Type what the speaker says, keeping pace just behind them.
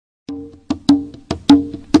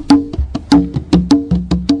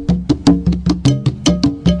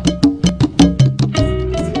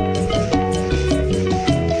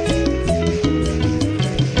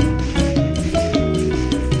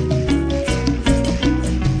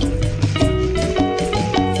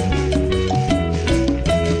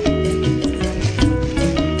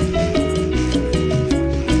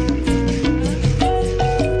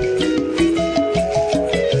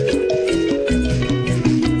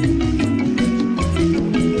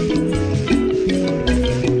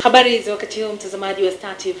Habari za wakati huu mtazamaji wa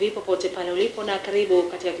Star TV popote pale ulipo, na karibu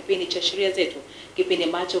katika kipindi cha sheria zetu, kipindi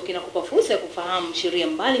ambacho kinakupa fursa ya kufahamu sheria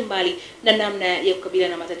mbalimbali na namna ya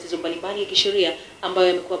kukabiliana na matatizo mbalimbali ya kisheria ambayo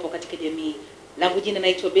yamekuwepo katika jamii. Langu jina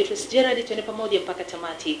naitwa Gerard, tuende pamoja mpaka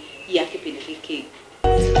tamati ya kipindi hiki.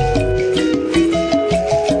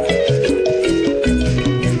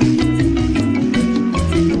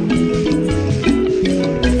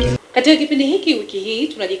 Katika kipindi hiki wiki hii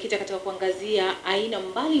tunajikita katika kuangazia aina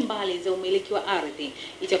mbalimbali za umiliki wa ardhi.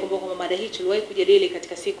 Itakumbuka kwamba mada hii tuliwahi kujadili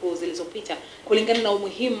katika siku zilizopita. Kulingana na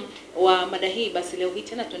umuhimu wa mada hii, basi leo hii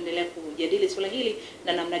tena tuendelea kujadili swala hili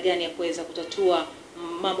na namna gani ya kuweza kutatua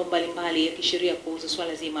mambo mbalimbali ya kisheria kuhusu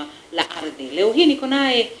swala zima la ardhi. Leo hii niko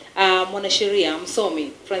naye mwanasheria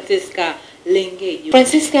msomi Francisca Lengeju.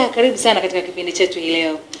 Francisca, karibu sana katika kipindi chetu hii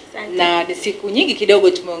leo. Na ni siku nyingi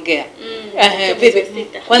kidogo tumeongea.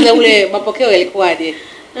 Kwanza ule mapokeo yalikuwaje?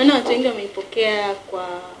 Naona watu wengi wameipokea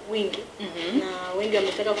kwa wingi. Na wengi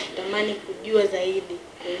wametaka kutamani kujua zaidi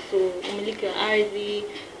kuhusu umiliki wa ardhi,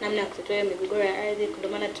 namna ya kutatua migogoro ya ardhi. Ndio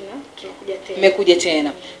maana tunakuja tena. Mmekuja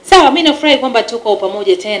tena. Sawa, mimi nafurahi kwamba tuko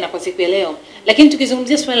pamoja tena kwa siku ya leo. Lakini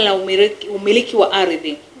tukizungumzia swala la umiliki wa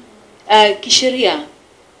ardhi, kisheria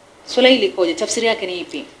swala hili koje? Tafsiri yake ni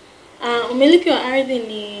ipi? Umiliki wa ardhi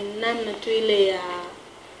ni namna tu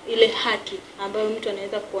ile haki ambayo mtu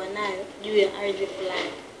anaweza kuwa nayo juu ya ardhi fulani.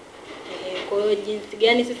 Kwa hiyo jinsi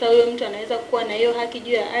gani sasa huyo mtu anaweza kuwa na hiyo haki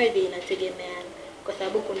juu ya ardhi inategemeana, kwa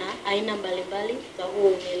sababu kuna aina mbalimbali za huo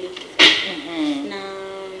umiliki. Na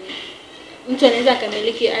mtu anaweza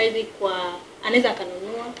akamiliki ardhi anaweza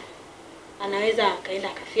akanunua, anaweza akaenda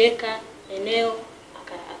akafyeka eneo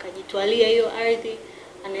akajitwalia hiyo ardhi,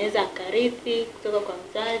 anaweza akarithi kutoka kwa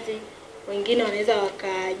mzazi. Wengine wanaweza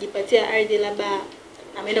wakajipatia ardhi, labda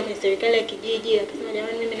ameenda kwenye serikali ya kijiji akasema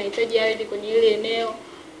jamani, mimi nahitaji ardhi kwenye ile eneo,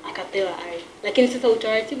 akapewa ardhi. Lakini sasa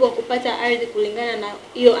utaratibu wa kupata ardhi kulingana na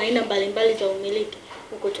hiyo aina mbalimbali za umiliki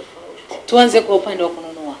uko tofauti. Tuanze kwa upande wa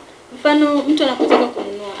kununua. Mfano, mtu anapotaka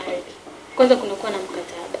kununua ardhi, kwanza kunakuwa na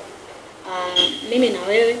mkataba. Mimi na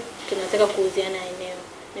wewe tunataka kuuziana eneo.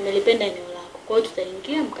 Nimelipenda eneo lako. Kwa hiyo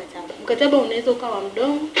tutaingia mkataba. Mkataba unaweza ukawa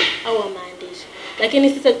mdomo au wa maandishi. Lakini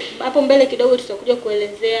sasa hapo mbele kidogo tutakuja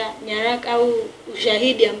kuelezea nyaraka au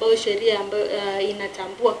ushahidi ambao sheria ambayo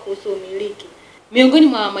inatambua kuhusu umiliki. Miongoni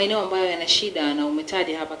mwa maeneo ambayo yana shida na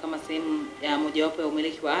umetaja hapa kama sehemu ya mojawapo ya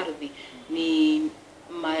umiliki wa ardhi ni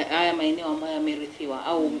haya maeneo ambayo yamerithiwa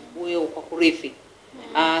au huyo kwa kurithi.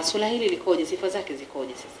 Swala hili likoje? Sifa zake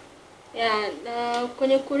zikoje sasa?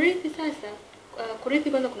 Kwenye kurithi sasa, kurithi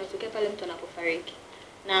kwanza kunatokea pale mtu anapofariki.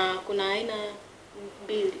 Na kuna aina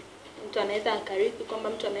mbili. Mtu anaweza akarithi kwamba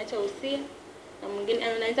mtu ameacha usia, na mwingine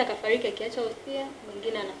anaweza akafariki akiacha usia,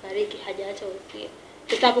 mwingine anafariki hajaacha usia.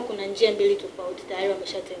 Sasa hapo kuna njia mbili tofauti, tayari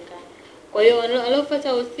wameshatengana. Kwa hiyo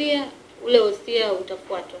aliofuata usia, ule usia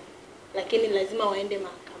utafuatwa, lakini lazima waende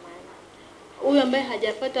mahakamani. Huyu ambaye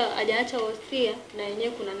hajaacha usia, na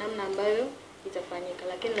yenyewe kuna namna ambayo itafanyika,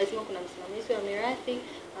 lakini lazima kuna msimamizi wa mirathi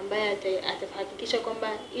ambaye atahakikisha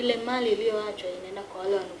kwamba ile mali iliyoachwa inaenda kwa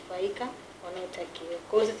wale wanufaika wanaotakiwa.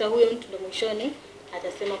 Kwa hiyo sasa huyo mtu ndio mwishoni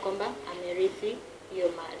atasema kwamba amerithi hiyo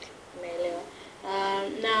mali. Umeelewa?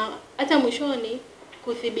 Na hata mwishoni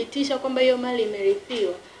kuthibitisha kwamba hiyo mali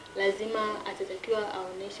imerithiwa, lazima atatakiwa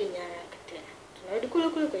aoneshe nyaraka tena. Tunarudi kule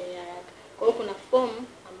kwenye nyaraka. Kwa hiyo kuna fomu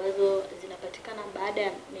ambazo zinapatikana baada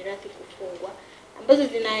ya mirathi kufungwa, ambazo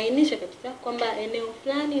zinaainisha kabisa kwamba eneo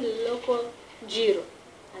fulani lililoko Njiro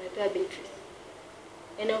amepewa Beatrice.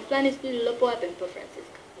 Eneo fulani lililopo hapa amepewa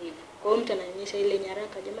Francisca. Hivyo. Kwa hiyo mtu anaonyesha ile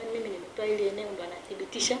nyaraka, jamani mimi nimepewa ile eneo, ndo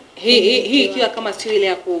anathibitisha. Hii ikiwa kama sio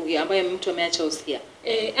ile ambayo mtu ameacha usia.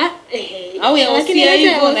 Au ya usia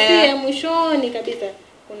hivyo na ya mwishoni kabisa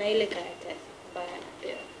kuna ile karatasi ambayo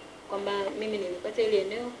anapewa kwamba mimi nimepata ile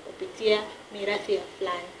eneo kupitia mirathi ya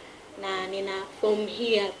fulani, na nina form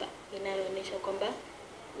hii hapa inayoonyesha kwamba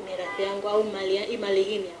mirathi yangu au mali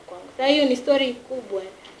hii ni ya kwangu. Sasa hiyo ni story kubwa.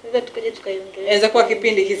 Sasa tukaje tukaiongelea. Inaweza kuwa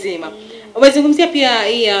kipindi kizima. Umezungumzia pia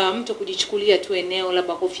hii ya mtu kujichukulia tu eneo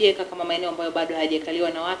labda kufyeka kama maeneo ambayo bado hayajakaliwa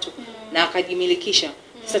na watu na akajimilikisha.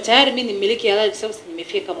 Sasa tayari mimi ni mmiliki halali, sasa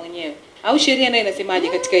nimefyeka mwenyewe. Au sheria nayo inasemaje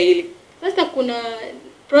katika hili? Sasa kuna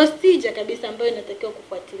procedure kabisa ambayo inatakiwa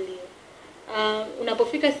kufuatiliwa.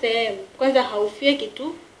 Unapofika sehemu, kwanza haufyeki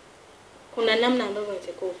tu, kuna namna ambavyo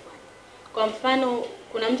unatakiwa ufanye. Kwa mfano,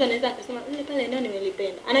 kuna mtu anaweza akasema ile pale eneo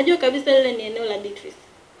nimelipenda. Anajua kabisa ile ni eneo la Beatrice.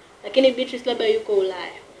 Lakini Beatrice labda yuko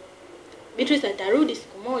Ulaya. Beatrice atarudi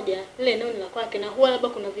siku moja, ile eneo ni la kwake, na huwa labda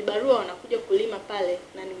kuna vibarua wanakuja kulima pale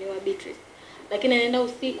na ni wa Beatrice. Lakini anaenda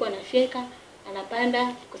usiku anafyeka,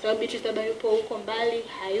 anapanda kwa sababu Beatrice labda yupo huko mbali,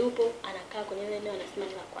 hayupo, anakaa kwenye ile eneo anasema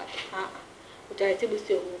ni la kwake. utaratibu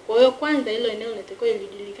sio huo. Kwa hiyo kwanza hilo eneo linatakiwa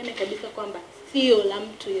lijulikane kabisa kwamba sio la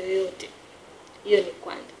mtu yoyote. Hiyo ni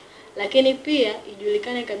kwanza. Lakini pia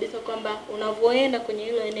ijulikane kabisa kwamba unavoenda kwenye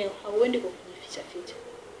hilo eneo hauendi kwa kujificha ficha.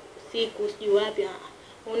 Usiku sijui wapi,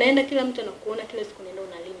 unaenda kila mtu anakuona kila siku unaenda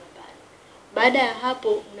unalima pale. Baada ya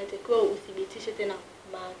hapo unatakiwa uthibitishe tena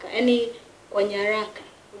yaani kwa nyaraka.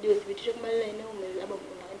 Uje uthibitishe kama ile eneo labda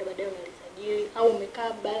unaenda baadaye unalisajili au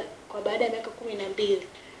umekaa kwa baada ya miaka 12 ndio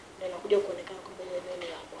unakuja kuonekana kwamba ile eneo ni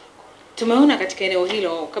la kwako. Tumeona katika eneo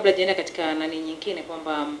hilo kabla hajaenda katika nani nyingine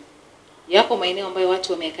kwamba yako maeneo ambayo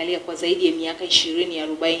watu wamekalia kwa zaidi ya miaka 20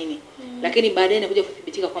 40 lakini baadaye inakuja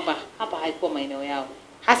kuthibitika kwamba hapa haikuwa maeneo yao.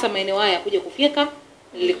 Hasa maeneo haya kuja kufika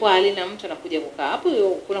lilikuwa halina mtu anakuja kukaa. Hapo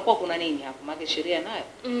kunakuwa kuna nini hapo? Maana sheria nayo.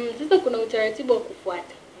 Sasa kuna utaratibu wa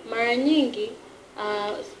kufuata. Mara nyingi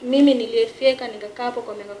mimi niliyefika nikakaa hapo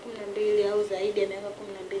kwa miaka 12 au zaidi ya miaka 12.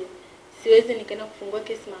 Siwezi nikaenda kufungua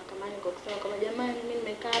kesi mahakamani kwa kusema kama jamani mimi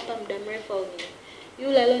nimekaa hapa muda mrefu au nini.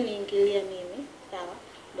 Yule aliyoniingilia mimi, sawa,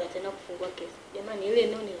 ndio ataenda kufungua kesi. Jamani ile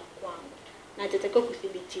eneo ni la kwangu. Na atatakiwa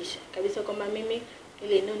kuthibitisha kabisa kwamba mimi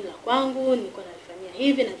ile eneo ni la kwangu, nilikuwa nalifanyia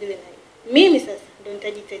hivi na vile na hivi. Mimi sasa ndio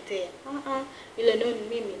nitajitetea. Ile eneo ni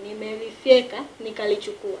mimi nimelifyeka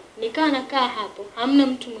nikalichukua. Nikaa nakaa hapo, hamna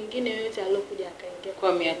mtu mwingine yoyote aliyokuja akaingia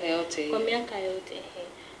kwa miaka yote. Kwa miaka yote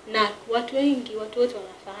na watu wote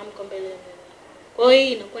wanafahamu kwamba ile eneo. Kwa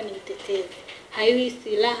hiyo inakuwa ni mtetezi. Haiwi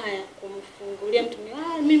silaha ya kumfungulia mtu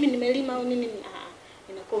mimi nimelima au nini.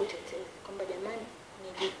 Inakuwa utetezi kwamba jamani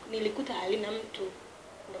nilikuta halina mtu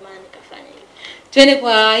ndio maana nikafanya hivyo. Twende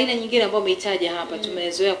kwa aina nyingine ambayo umeitaja hapa.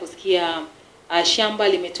 Tumezoea kusikia shamba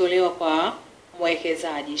limetolewa kwa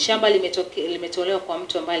mwekezaji. Shamba limetolewa kwa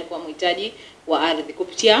mtu ambaye alikuwa mhitaji wa ardhi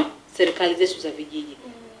kupitia serikali zetu za vijiji.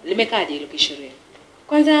 Limekaje hilo kisheria?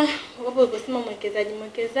 Kwanza wapo uliposema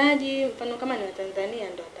mwekezaji mfano kama ni wa Tanzania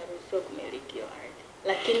ndio ataruhusiwa kumiliki hiyo ardhi.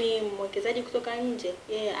 Lakini mwekezaji kutoka nje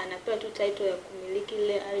yeye anapewa tu title ya kumiliki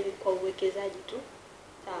ile ardhi kwa uwekezaji tu.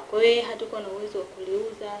 Sawa, kwa hiyo hatakuwa na uwezo wa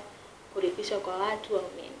kuliuza, kurithisha kwa watu au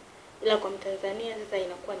nini. Ila kwa Mtanzania sasa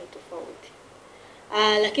inakuwa ni tofauti.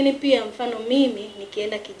 Lakini pia mfano mimi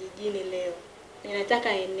nikienda kijijini leo,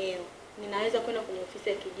 ninataka eneo. Ninaweza kwenda kwenye ofisi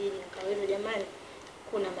ya kijiji nikaweza jamani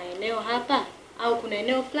kuna maeneo hapa au kuna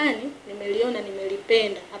eneo fulani nimeliona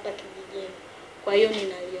nimelipenda hapa kijijini. Kwa hiyo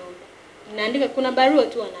ninaliomba. Ninaandika kuna barua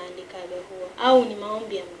tu anaandika huo au ni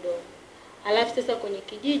maombi ya mdomo. Alafu sasa kwenye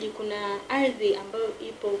kijiji kuna ardhi ambayo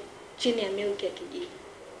ipo chini ya milki ya kijiji.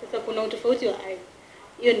 Sasa kuna utofauti wa ardhi.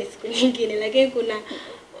 Hiyo ni siku nyingine, lakini kuna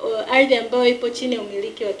ardhi ambayo ipo chini ya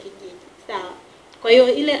umiliki wa kijiji. Sawa. Kwa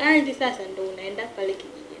hiyo ile ardhi sasa ndio unaenda pale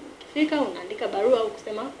kijijini. Ukifika unaandika barua au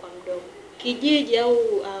kusema kwa mdomo. Kijiji au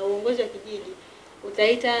uongozi wa kijiji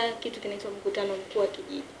utaita kitu kinaitwa mkutano mkuu wa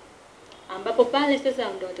kijiji. Ambapo pale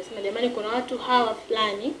sasa ndio watasema jamani kuna watu hawa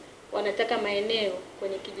fulani wanataka maeneo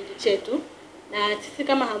kwenye kijiji chetu na sisi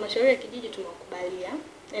kama halmashauri ya kijiji tumewakubalia.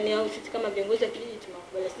 Yaani au sisi kama viongozi wa kijiji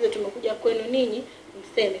tumewakubalia. Sisi tumekuja kwenu ninyi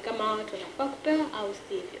mseme kama hawa watu wanafaa kupewa au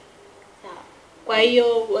sivyo. Sawa. Kwa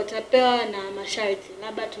hiyo watapewa na masharti.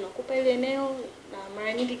 Labda tunakupa ile eneo na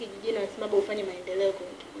mara nyingi kijijini wanasema bado ufanye maendeleo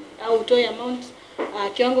kwenye kijiji au utoe amount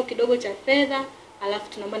kiwango kidogo cha fedha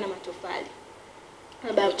alafu tunaomba na matofali.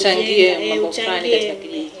 Uchangie mambo fulani katika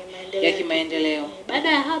kijiji ya kimaendeleo. Baada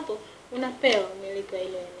ya hapo unapewa umiliki wa ile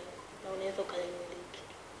eneo na unaweza ukalimiliki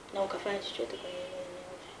na ukafanya chochote kwenye ile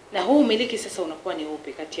eneo. Na huu umiliki sasa unakuwa ni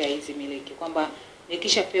upi kati ya hizi miliki? Kwamba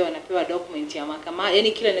nikishapewa napewa document ya mahakama,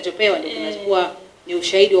 yani kila ninachopewa ndio kinakuwa ni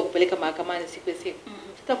ushahidi wa kupeleka mahakamani siku ya siku.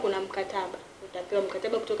 Sasa kuna mkataba. Utapewa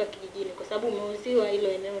mkataba kutoka kijijini kwa sababu umeuziwa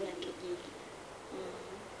hilo eneo na kijiji.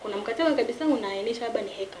 Kuna mkataba kabisa unaainisha labda ni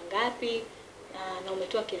heka ngapi na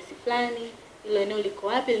umetoa kiasi fulani, hilo eneo liko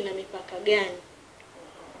wapi, lina mipaka gani.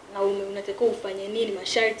 Na unatakiwa ufanye nini,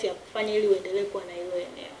 masharti ya kufanya ili uendelee kuwa na hilo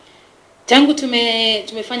eneo. Tangu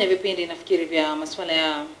tumefanya vipindi nafikiri vya masuala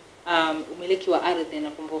ya umiliki wa ardhi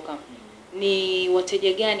nakumbuka. Ni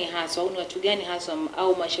wateja gani hasa au ni watu gani hasa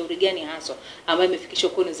au mashauri gani hasa ambayo imefikishwa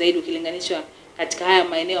kwenu zaidi ukilinganisha katika haya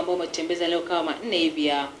maeneo ambayo umetembeza leo kama 4 hivi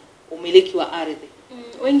ya umiliki wa ardhi?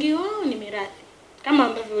 Wengi wao ni mirathi. Kama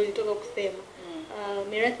ambavyo ulitoka kusema.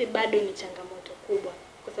 Mirathi bado ni changamoto kubwa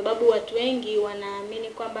kwa sababu watu wengi wanaamini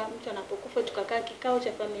kwamba mtu anapokufa tukakaa kikao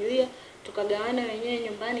cha familia tukagawana wenyewe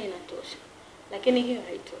nyumbani inatosha. Lakini hiyo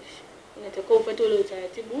haitoshi. Inatakiwa upate ule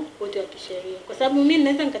utaratibu wote wa kisheria. Kwa sababu mimi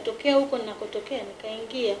naweza nikatokea huko ninakotokea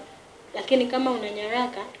nikaingia, lakini kama una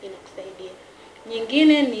nyaraka inakusaidia.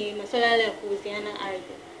 Nyingine ni masuala yale ya kuuziana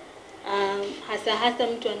ardhi. Hasa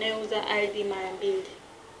mtu anayeuza ardhi mara mbili.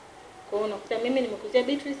 Kwa hiyo unakuta mimi nimekuzia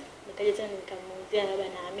Beatrice, nikaja tena nikamuuzia labda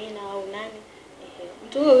na Amina au nani.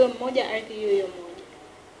 Mtu huyo mmoja, ardhi hiyo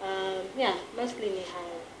moja. Mostly ni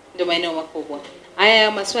hayo. Ndio maeneo makubwa.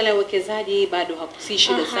 Haya masuala ya uwekezaji bado hakusi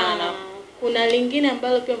shida sana. Kuna lingine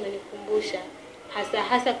ambalo pia umenikumbusha,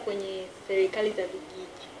 hasa kwenye serikali za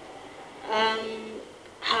vijiji.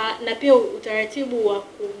 Na pia utaratibu wa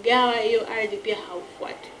kugawa hiyo ardhi pia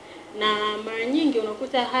haufuati. Na mara nyingi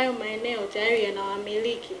unakuta hayo maeneo tayari yana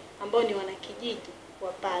wamiliki ambao ni wanakijiji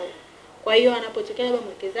wa pale. Kwa hiyo anapotokea labda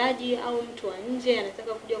mwekezaji au mtu wa nje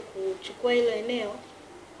anataka kuja kuchukua ile eneo,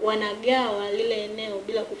 wanagawa lile eneo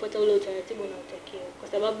bila kufuata ule utaratibu unaotakiwa. Kwa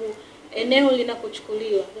sababu eneo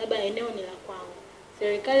linapochukuliwa, labda eneo ni la kwangu,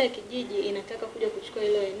 serikali ya kijiji inataka kuja kuchukua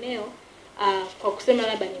ile eneo kwa kusema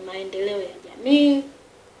labda ni maendeleo ya jamii,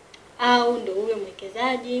 au ndio huyo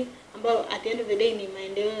mwekezaji ambao at the end of the day ni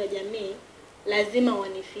maendeleo ya jamii, lazima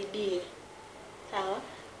wanifidie. Sawa?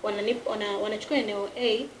 Wanachukua eneo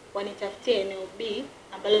A, wanitafutie eneo B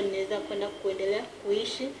ambalo ninaweza kwenda kuendelea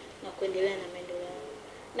kuishi na kuendelea na maendeleo.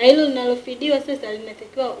 Na hilo linalofidiwa sasa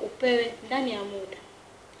linatakiwa upewe ndani ya muda.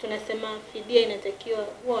 Tunasema fidia inatakiwa,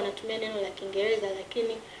 huwa wanatumia neno la Kiingereza,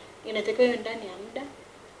 lakini inatakiwa iwe ndani ya muda.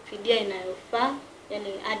 Fidia inayofaa,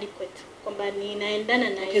 yani adequate, kwamba ni inaendana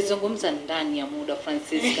na ukizungumza ndani ya muda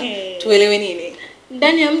Francisca. Tuelewe nini?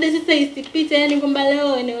 Ndani ya muda sasa isipite, yani kwamba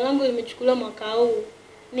leo eneo langu limechukuliwa mwaka huu,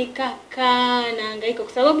 nikakaa na hangaika,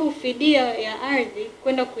 kwa sababu fidia ya ardhi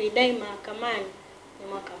kwenda kuidai mahakamani ni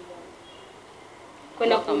mwaka mmoja.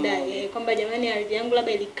 Kwenda kudai kwamba jamani ardhi yangu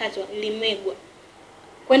labda ilikatwa, ilimegwa,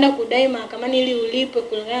 kwenda kudai mahakamani ili ulipo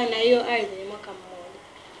kulingana na hiyo ardhi ni mwaka mmoja.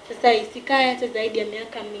 Sasa isikae hata zaidi ya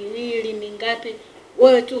miaka 2 mingapi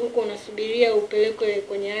wewe tu huko unasubiria upelekwe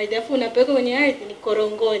kwenye ardhi. Alafu unapelekwa kwenye ardhi ni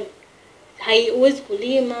korongoni. Huwezi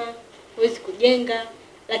kulima, huwezi kujenga,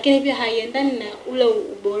 lakini pia haiendani na ule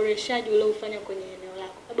uboreshaji ule ufanya kwenye eneo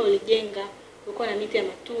lako. Labda ulijenga, ulikuwa na miti ya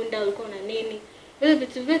matunda, ulikuwa na nini, vile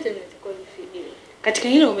vitu vyote vinatakiwa vifidiwe. Katika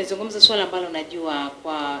hilo umezungumza swala ambalo najua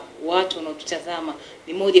kwa watu wanaotutazama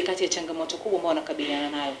ni moja kati ya changamoto kubwa ambao wanakabiliana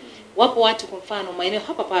nayo. Wapo watu kwa mfano maeneo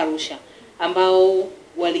hapa Arusha ambao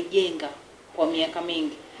walijenga kwa miaka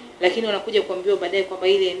mingi, lakini wanakuja kuambiwa baadaye kwamba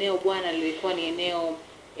ile eneo bwana lilikuwa ni eneo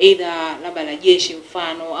either labda la jeshi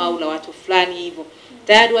mfano au la watu fulani hivyo.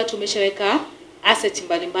 Tayari watu wameshaweka asset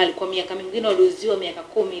mbalimbali kwa miaka mingine, waliuziwa miaka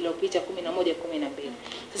 10 iliyopita, 11, 12.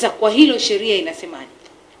 Sasa kwa hilo sheria inasemaje?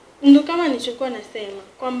 Ndio kama nilichokuwa nasema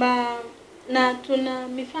kwamba na tuna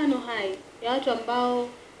mifano hai ya watu ambao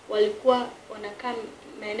walikuwa wanakaa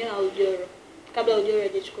maeneo ya Ujoro kabla Ujoro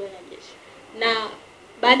hajachukua na jeshi, na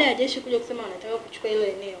baada ya jeshi kuja kusema wanataka kuchukua hilo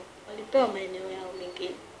eneo, walipewa maeneo yao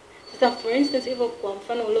mengine. Sasa for instance hivyo, kwa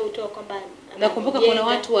mfano ule utoa kwamba nakumbuka kuna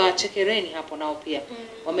watu wa Chekereni hapo nao pia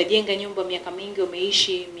wamejenga nyumba miaka mingi,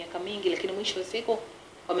 wameishi miaka mingi, lakini mwisho wa siku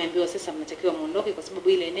wameambiwa sasa mnatakiwa muondoke kwa sababu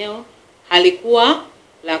ile eneo halikuwa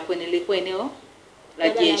la kuendelea eneo la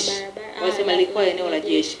jeshi. Wasema lilikuwa eneo la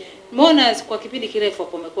jeshi. Mbona kwa kipindi kirefu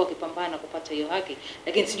hapo wamekuwa wakipambana kupata hiyo haki,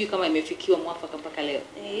 lakini sijui kama imefikiwa mwafaka mpaka leo.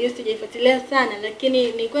 Hiyo sijaifuatilia sana,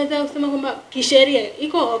 lakini ni kwanza kusema kwamba kisheria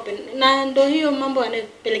iko open, na ndio hiyo mambo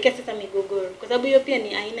yanayopelekea sasa migogoro, kwa sababu hiyo pia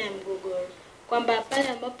ni aina ya mgogoro, kwamba pale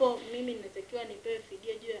ambapo mimi ninatakiwa nipewe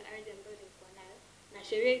fidia juu ya ardhi ambayo nilikuwa nayo, na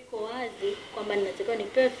sheria iko wazi kwamba ninatakiwa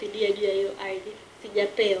nipewe fidia juu ya hiyo ardhi,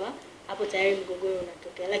 sijapewa, hapo tayari mgogoro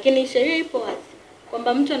unatokea. Lakini sheria ipo wazi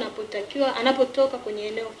kwamba mtu anapotoka kwenye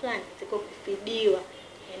eneo fulani atakuwa kufidiwa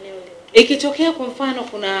eneo lile. Ikitokea kwa mfano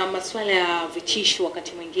kuna masuala ya vitisho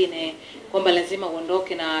wakati mwingine kwamba lazima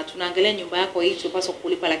uondoke na tunaangalia nyumba yako hii tupaswa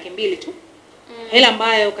kulipa 200,000 tu. Hela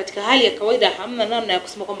ambayo katika hali ya kawaida hamna namna ya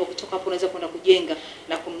kusema kwamba kutoka hapo unaweza kwenda kujenga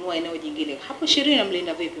na kununua eneo jingine. Hapo sheria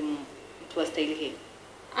inamlinda vipi mtu wa staili hii?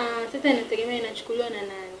 Sasa inategemea inachukuliwa na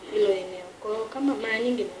nani hilo eneo. Kwa hiyo kama mara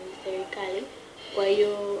nyingi ni serikali, kwa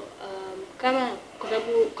hiyo kwa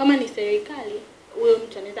sababu kama ni serikali, huyo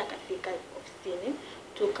mtu anaweza akafika ofisini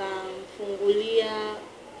tukamfungulia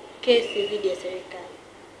kesi dhidi ya serikali.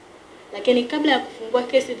 Lakini kabla ya kufungua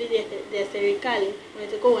kesi dhidi ya serikali,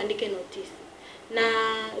 unatakiwa uandike notisi. Na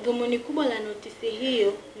dhumuni kubwa la notisi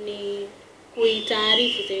hiyo ni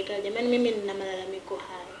kuitaarifu serikali, jamani mimi nina malalamiko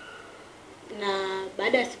haya, na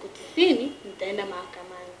baada ya siku 90 nitaenda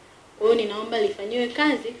mahakamani. Kwa hiyo ninaomba lifanyiwe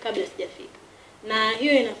kazi kabla sijafika. Na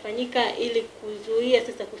hiyo inafanyika ili kuzuia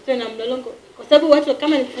sasa kusiwe na mlolongo, kwa sababu watu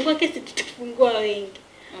kama nikifungua kesi tutafungua wengi.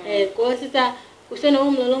 Kwa hiyo sasa kusiwe na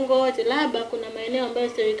huo mlolongo wote, labda kuna maeneo ambayo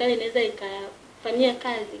serikali inaweza ikafanyia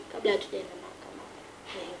kazi kabla hatujaenda mahakamani.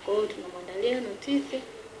 Kwa hiyo tunamwandalia notisi,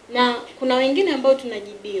 na kuna wengine ambao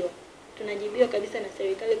tunajibiwa kabisa na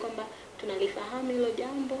serikali kwamba tunalifahamu hilo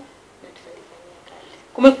jambo na tutalifanyia kazi.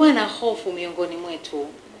 Kumekuwa na hofu miongoni mwetu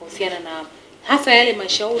kuhusiana na hasa yale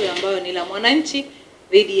mashauri ambayo ni la mwananchi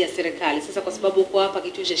dhidi ya serikali. Sasa kwa sababu uko hapa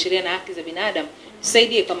Kituo cha Sheria na Haki za Binadamu,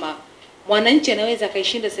 tusaidie kama mwananchi anaweza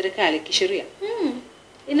akaishinda serikali kisheria.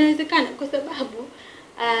 Inawezekana kwa sababu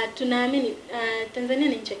tunaamini Tanzania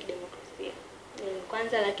ni nchi ya kidemokrasia.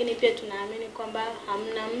 Kwanza, lakini pia tunaamini kwamba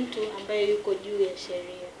hamna mtu ambaye yuko juu ya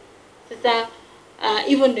sheria. Sasa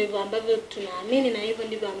hivyo ndivyo ambavyo tunaamini na hivyo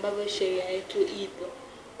ndivyo ambavyo sheria yetu ipo.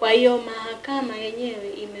 Kwa hiyo mahakama yenyewe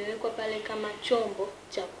imewekwa pale kama chombo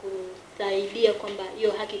cha kusaidia kwamba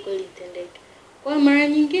hiyo haki kweli itendeke. Kwa mara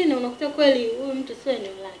nyingine unakuta kweli huyu mtu sio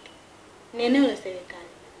eneo lake, ni eneo la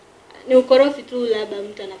serikali. Ni ukorofi tu labda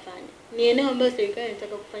mtu anafanya. Ni eneo ambalo serikali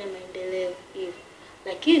inataka kufanya maendeleo hivyo.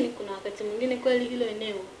 Lakini kuna wakati mwingine kweli hilo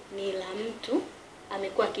eneo ni la mtu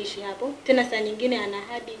amekuwa akiishi hapo. Tena saa nyingine ana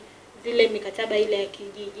hadi zile mikataba ile ya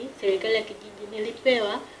kijiji, serikali ya kijiji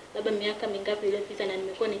nilipewa labda miaka mingapi iliyopita na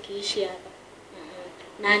nimekuwa nikiishi hapa.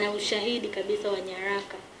 Na ana ushahidi kabisa wa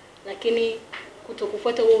nyaraka. Lakini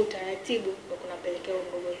kutokufuata huo utaratibu ndio kunapelekea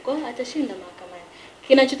mgogoro. Kwa hiyo atashinda mahakamani.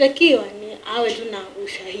 Kinachotakiwa ni awe tu na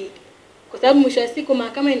ushahidi. Kwa sababu mwisho wa siku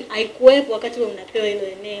mahakama haikuwepo wakati wewe unapewa hilo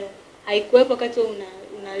eneo. Haikuwepo wakati wewe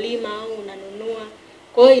unalima au unanunua.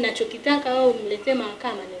 Kwa hiyo inachokitaka au mletee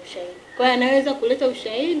mahakama ni ushahidi. Kwa hiyo anaweza kuleta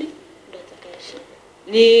ushahidi ndio atakayeshinda.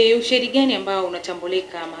 Ni ushahidi gani ambao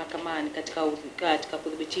unatambulika mahakamani katika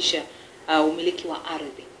kudhibitisha umiliki wa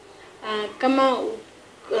ardhi? Kama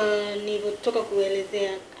nilivyotoka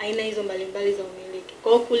kuelezea aina hizo mbalimbali za umiliki.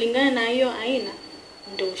 Kwa hiyo kulingana na hiyo aina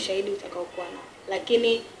ndio ushahidi utakaokuwa nao.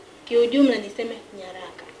 Lakini kiujumla niseme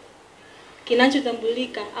nyaraka.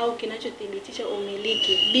 Kinachotambulika au kinachothibitisha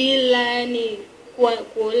umiliki bila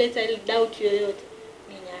kuoleta ile doubt yoyote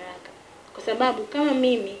ni nyaraka. Kwa sababu kama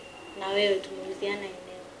mimi na wewe tumeuziana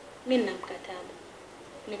eneo, mimi nina mkataba,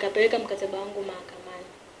 nikapeleka mkataba wangu mahakamani,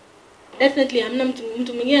 definitely hamna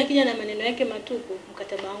mtu mwingine akija na maneno yake matupu,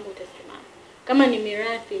 mkataba wangu utasimama. Kama ni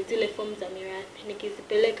mirathi, zile form za mirathi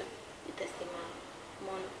nikizipeleka itasimama.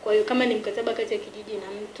 Umeona? Kwa hiyo kama ni mkataba kati ya kijiji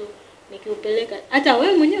na mtu nikiupeleka, hata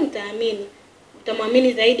wewe mwenyewe utaamini,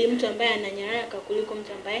 utamwamini zaidi mtu ambaye ana nyaraka kuliko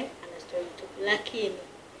mtu ambaye ana story tu. Lakini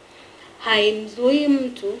haimzuii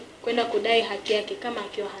mtu kwenda kudai haki yake kama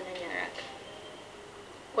akiwa hana nyaraka.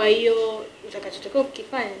 Kwa hiyo utakachotakiwa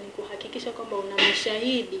kukifanya ni kuhakikisha kwamba una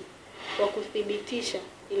mashahidi wa kuthibitisha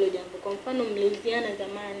hilo jambo. Kwa mfano mliuziana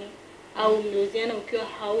zamani au mliuziana ukiwa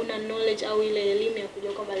hauna knowledge au ile elimu ya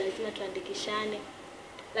kujua kwamba lazima tuandikishane.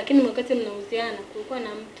 Lakini wakati mnauziana kulikuwa na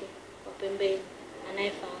mtu wa pembeni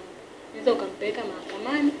anayefahamu. Unaweza ukampeleka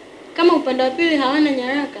mahakamani. Kama upande wa pili hawana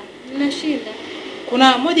nyaraka, mnashinda.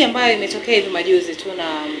 Kuna moja ambayo imetokea hivi majuzi tu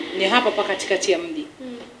na ni hapa katikati ya mji.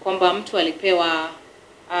 Kwamba mtu alipewa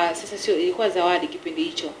sasa sio ilikuwa zawadi kipindi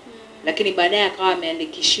hicho. Lakini baadaye akawa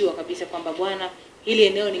ameandikishiwa kabisa kwamba bwana, hili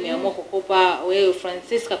eneo nimeamua kukupa wewe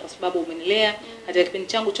Francisca kwa sababu umenilea katika kipindi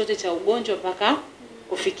changu chote cha ugonjwa mpaka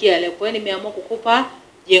kufikia leo. Kwa hiyo nimeamua kukupa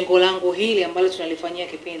jengo langu hili ambalo tunalifanyia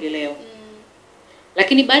kipindi leo.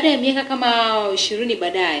 Lakini baada ya miaka kama 20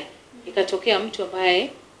 baadaye ikatokea mtu ambaye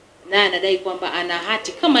naye anadai kwamba ana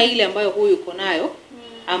hati kama ile ambayo huyu uko nayo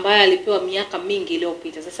ambaye alipewa miaka mingi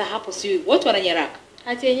iliyopita. Sasa hapo si watu wana nyaraka.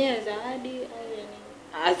 Hati yenyewe zawadi au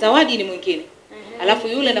yenyewe? Zawadi ni mwingine. Alafu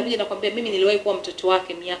yule anakuja na kwambia mimi niliwahi kuwa mtoto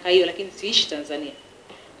wake miaka hiyo lakini siishi Tanzania.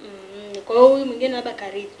 Kwa hiyo huyu mwingine labda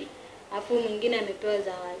karithi. Alafu mwingine amepewa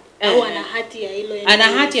zawadi. Au ana hati ya hilo eneo. Ana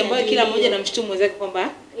hati ambayo kila mmoja anamshutumu mwenzake kwamba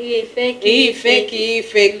hii fake, hii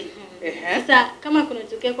fake. Sasa kama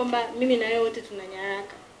kunatokea kwamba mimi na wewe wote tuna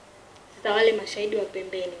nyaraka. Sasa wale mashahidi wa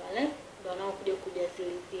pembeni wale ndio wanaokuja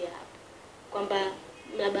kujazilizia hapo. Kwamba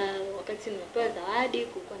labda wakati nimepewa zawadi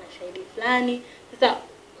kulikuwa na shahidi fulani. Sasa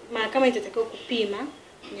mahakama itatakiwa kupima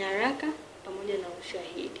nyaraka pamoja na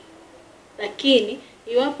ushahidi. Lakini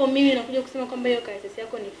iwapo mimi nakuja kusema kwamba hiyo karatasi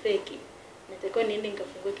yako ni fake, natakiwa niende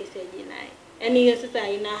nikafungue kesi ya jinai. Yaani hiyo sasa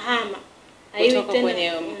inahama. Haiwi tena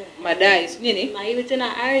kwenye madai, si nini? Haiwi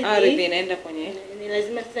tena ardhi inaenda kwenye ni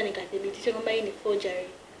lazima sasa nikathibitishe kwamba hii ni forgery.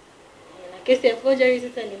 Na kesi ya forgery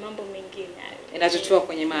sasa ni mambo mengine hayo. Inatutoa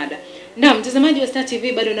kwenye mada. Naam, mtazamaji wa Star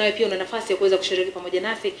TV, bado nawe pia una nafasi ya kuweza kushiriki pamoja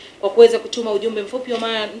nasi kwa kuweza kutuma ujumbe mfupi wa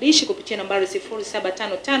maandishi kupitia nambari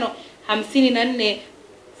 0755 54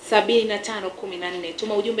 7514.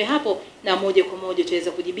 Tuma ujumbe hapo na moja kwa moja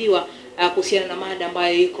tutaweza kujibiwa kuhusiana na mada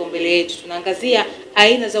ambayo iko mbele yetu. Tunaangazia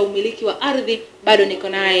aina za umiliki wa ardhi. Bado niko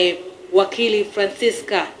naye wakili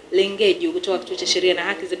Francisca Lengeju kutoka Kituo cha Sheria na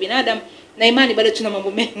Haki za Binadamu, na imani bado tuna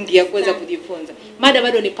mambo mengi ya kuweza kujifunza. Mada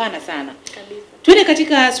bado ni pana sana. Kabisa. Tuende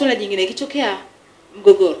katika swala jingine. Ikitokea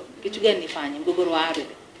mgogoro, kitu gani nifanye? Mgogoro wa ardhi.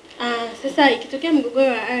 Sasa ikitokea mgogoro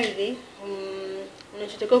wa ardhi,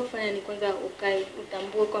 unachotakiwa kufanya ni kwanza ukae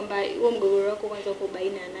utambue kwamba huo mgogoro wako kwanza uko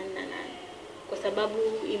baina ya nani na nani, kwa sababu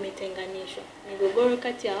imetenganishwa. Migogoro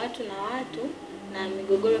kati ya watu na watu na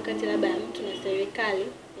migogoro kati labda ya mtu na serikali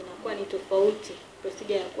inakuwa ni tofauti,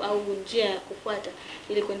 procedure au njia ya kufuata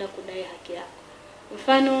ili kwenda kudai haki yako.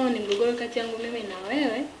 Mfano ni mgogoro kati yangu mimi na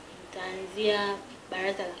wewe, utaanzia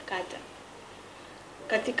baraza la kata.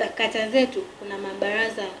 Katika kata zetu kuna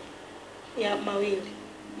mabaraza ya mawili.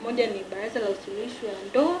 Moja ni baraza la usuluhishi wa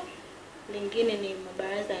ndoa, lingine ni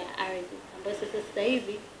mabaraza ya ardhi, ambayo sasa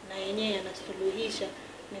hivi na yenyewe yanasuluhisha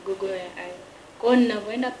migogoro ya ardhi. Kwa hiyo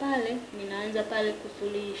ninavyoenda pale, ninaanza pale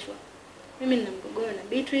kusuluhishwa. Mimi nina mgogoro na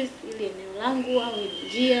Beatrice, ili eneo langu au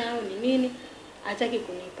njia au ni nini hataki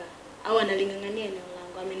kunipa au analingangania eneo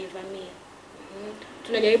langu, amenivamia.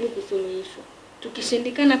 Tunajaribu kusuluhishwa.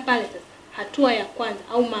 Tukishindikana pale sasa, hatua ya kwanza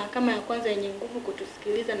au mahakama ya kwanza yenye nguvu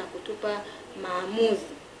kutusikiliza na kutupa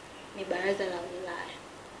maamuzi ni baraza la wilaya.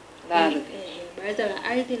 Baraza la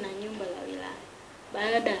ardhi na nyumba la wilaya.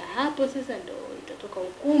 Baada ya hapo sasa ndo itatoka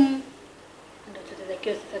hukumu, ndo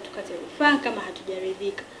tutatakiwa sasa tukate rufaa kama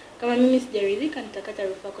hatujaridhika. Kama mimi sijaridhika, nitakata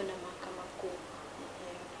rufaa kwenda mahakama kuu.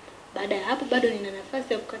 Baada ya hapo bado nina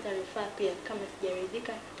nafasi ya kukata rufaa pia, kama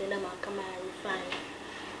sijaridhika nitaenda mahakama ya rufaa.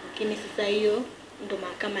 Lakini sasa hiyo ndo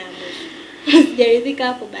mahakama ya mwisho. Sijaridhika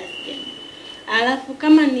hapo basi. Alafu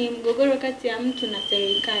kama ni mgogoro kati ya mtu na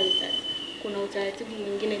serikali sasa, kuna utaratibu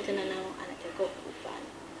mwingine tena nao anatakiwa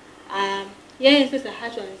kufanya. Yeye sasa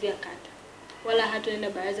hatuanzia kata, wala hatuenda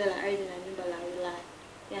baraza la ardhi na nyumba la wilaya.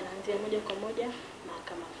 Yanaanzia moja kwa moja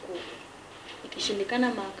mahakama kuu.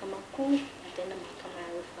 Ikishindikana mahakama kuu, ataenda mahakama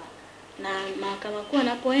ya rufaa. Na mahakama kuu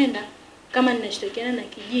anapoenda, kama ninashirikiana na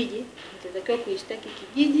kijiji, nitatakiwa kuishtaki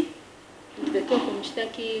kijiji, nitatakiwa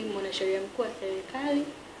kumshtaki mwanasheria mkuu wa serikali,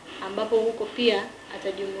 ambapo huko pia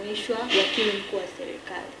atajumuishwa wakili mkuu wa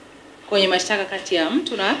serikali kwenye mashtaka kati ya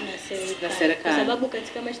mtu na serikali. Kwa sababu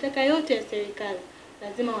katika mashtaka yote ya serikali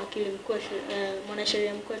lazima wakili mkuu,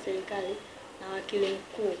 mwanasheria mkuu wa serikali na wakili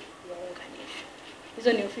mkuu waunganishwe.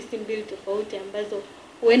 Hizo ni ofisi mbili tofauti ambazo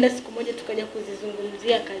huenda siku moja tukaja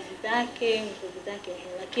kuzizungumzia kazi zake, nguvu zake,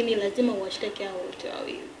 lakini lazima uwashtaki hao wote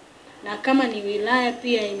wawili. Na kama ni wilaya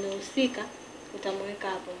pia imehusika, utamweka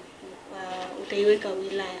hapo, utaiweka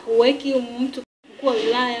wilaya. Huweki mtu mkuu wa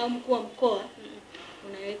wilaya au mkuu wa mkoa,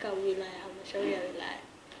 unaweka wilaya, halmashauri ya wilaya.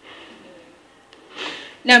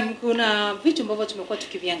 Na kuna vitu ambavyo tumekuwa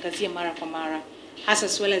tukiviangazia mara kwa mara, hasa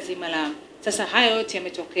swala zima la sasa haya yote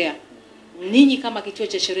yametokea. Ninyi kama kituo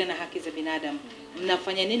cha sheria na haki za binadamu,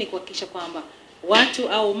 mnafanya nini kuhakikisha kwamba watu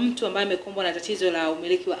au mtu ambaye amekumbwa na tatizo la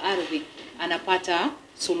umiliki wa ardhi anapata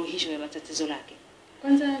suluhisho la tatizo lake?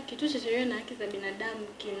 Kwanza kituo cha sheria na haki za binadamu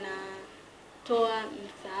kinatoa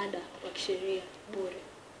msaada wa kisheria bure.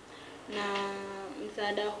 Na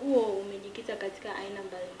msaada huo umejikita katika aina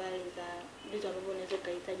mbalimbali za vitu ambavyo unaweza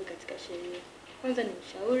kuhitaji katika sheria. Kwanza ni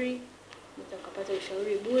ushauri, unaweza kupata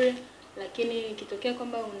ushauri bure, lakini ikitokea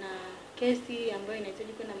kwamba una kesi ambayo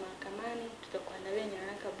inahitaji kwenda mahakamani, tutakuandalia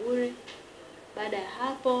nyaraka bure. Baada ya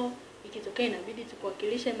hapo, ikitokea inabidi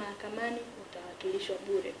tukuwakilishe mahakamani, utawakilishwa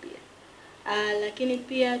bure pia. Lakini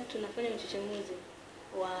pia tunafanya uchechemuzi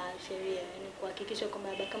wa sheria, yani kuhakikisha kwamba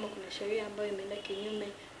kama kuna sheria ambayo imeenda kinyume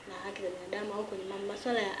na haki za binadamu au kwenye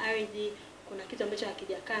masuala ya ardhi kuna kitu ambacho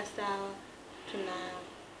hakijakaa sawa,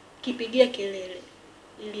 tunakipigia kelele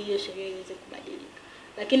ili hiyo sheria iweze kubadilika.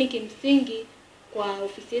 Lakini kimsingi kwa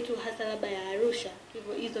ofisi yetu hasa labda ya Arusha,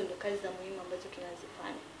 hivyo hizo ndo kazi za muhimu ambazo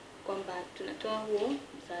tunazifanya, kwamba tunatoa huo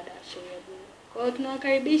msaada wa sheria bure. Kwa hiyo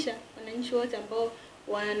tunawakaribisha wananchi wote ambao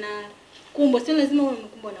wanakumbwa, sio lazima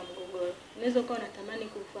wamekumbwa na mgogoro. Unaweza kuwa unatamani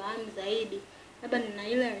kufahamu zaidi, labda nina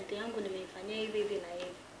ile ardhi yangu nimeifanyia hivi na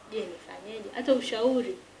hivi, je, nifanyeje? Hata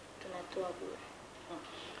ushauri tunatoa bure.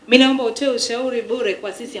 Mimi naomba utoe ushauri bure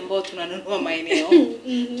kwa sisi ambao tunanunua maeneo.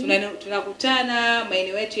 Tunakutana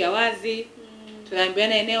maeneo yetu ya wazi.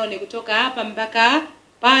 Tunaambiana eneo ni kutoka hapa mpaka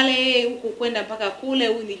pale, huku kwenda mpaka kule,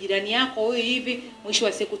 huyu ni jirani yako, huyu hivi, mwisho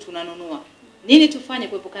wa siku tunanunua. Nini tufanye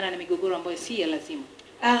kuepukana na migogoro ambayo si ya lazima?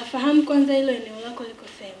 Fahamu kwanza hilo eneo lako liko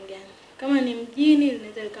sehemu gani. Kama ni mjini,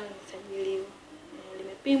 linaweza likawa limesajiliwa,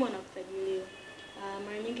 limepimwa na kusajiliwa.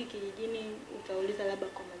 Mara nyingi kijijini utauliza labda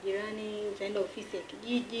kwa majirani, utaenda ofisi ya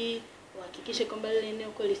kijiji, uhakikishe kwamba lile eneo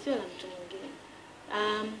kweli sio la mtu mwingine.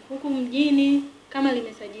 Huku mjini kama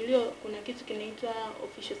limesajiliwa, kuna kitu kinaitwa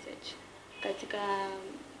official search katika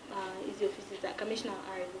hizi ofisi za commissioner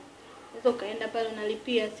wa ardhi. Unaweza ukaenda pale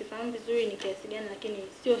unalipia, sifahamu vizuri ni kiasi gani, lakini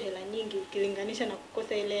sio hela nyingi ukilinganisha na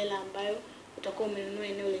kukosa ile hela ambayo utakuwa umenunua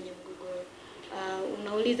eneo lenye mgogoro.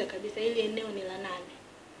 Unauliza kabisa hili eneo ni la nani.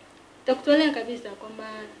 Utakutolea kabisa kwamba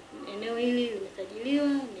eneo hili limesajiliwa,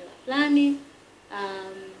 ni la fulani,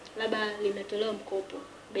 labda limetolewa mkopo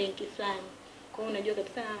benki fulani. Kwa hiyo unajua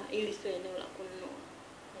kabisa hili sio eneo la kununua.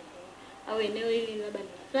 Au eneo hili labda ni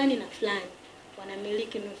fulani na fulani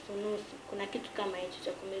wanamiliki nusu nusu. Kuna kitu kama hicho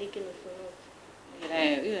cha kumiliki nusu nusu.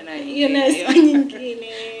 Hiyo nayo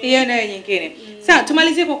nyingine. Hiyo nayo nyingine. Sasa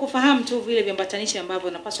tumalizie kwa kufahamu tu vile viambatanishi ambavyo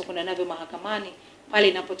unapaswa kwenda navyo mahakamani pale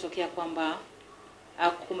inapotokea kwamba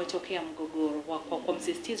kumetokea mgogoro kwa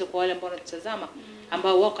msisitizo kwa wale ambao wanatazama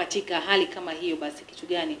ambao wako katika hali kama hiyo, basi kitu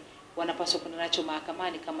gani wanapaswa kwenda nacho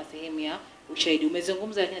mahakamani kama sehemu ya ushahidi.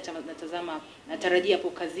 Umezungumza, lakini natazama natarajia hapo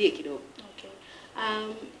kazie kidogo. Okay.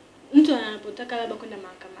 Mtu anapotaka labda kwenda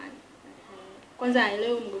mahakamani, kwanza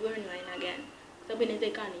aelewe mgogoro ni wa aina gani. Sababu inaweza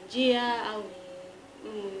ikawa ni njia au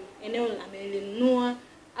ni eneo amelinunua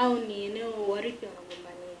au ni eneo warithi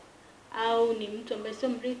wanagombania au ni mtu ambaye sio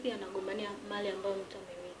mrithi anagombania mali ambayo mtu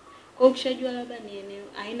amerithi. Kwa hiyo ukishajua labda ni eneo,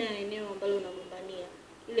 aina ya eneo ambalo unagombania,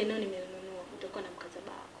 ile eneo nimelinunua, utakuwa na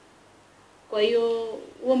mkataba wako. Kwa hiyo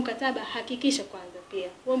huo mkataba hakikisha kwanza pia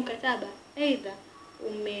huo mkataba either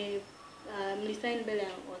mlisign mbele ya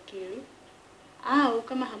wakili, au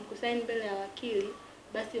kama hamkusign mbele ya wakili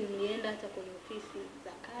basi mlienda hata kwenye ofisi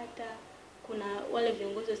za kata. Kuna wale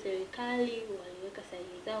viongozi wa serikali waliweka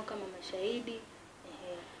sahihi zao kama mashahidi,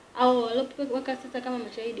 au walipoweka sasa kama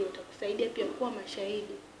mashahidi watakusaidia pia kuwa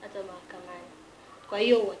mashahidi hata mahakamani. Kwa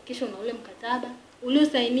hiyo uhakikishe una ule mkataba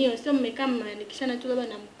uliosainiwa, sio mmekaa mmeandikishana tu labda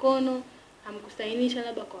na mkono, hamkusainisha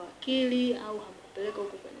labda kwa wakili au hamkupeleka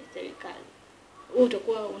huko kwenye serikali. Wewe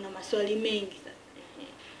utakuwa una maswali mengi sasa.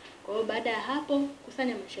 Kwa hiyo baada ya hapo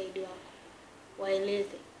kusanya mashahidi wako.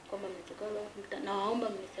 Waeleze kwamba mnataka na waomba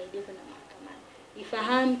mnisaidie kwenda mahakamani.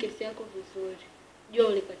 Ifahamu kesi yako vizuri. Jua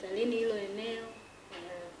ulipata lini hilo eneo,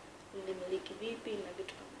 ulimiliki vipi na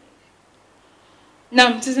vitu kama hivyo. Na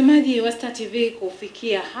mtazamaji wa Star TV,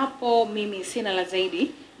 kufikia hapo mimi sina la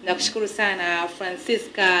zaidi. Nakushukuru sana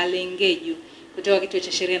Francisca Lengeju kutoka Kituo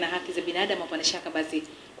cha Sheria na Haki za Binadamu. Hapana shaka basi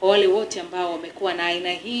kwa wale wote ambao wamekuwa na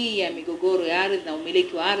aina hii ya migogoro ya ardhi na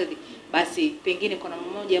umiliki wa ardhi, basi pengine kwa namna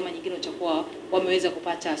moja ama nyingine utakuwa wameweza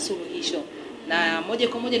kupata suluhisho. Na moja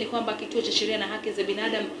kwa moja ni kwamba Kituo cha Sheria na Haki za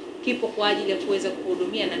Binadamu kipo kwa ajili ya kuweza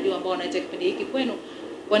kuhudumia, na ndio ambao wanaleta kipindi hiki kwenu.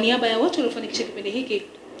 Kwa niaba ya wote waliofanikisha kipindi hiki,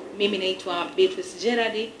 mimi naitwa Beatrice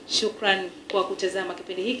Gerard. Shukran kwa kutazama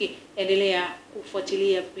kipindi hiki. Endelea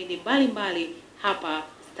kufuatilia vipindi mbalimbali hapa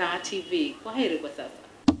Star TV. Kwaheri kwa sasa.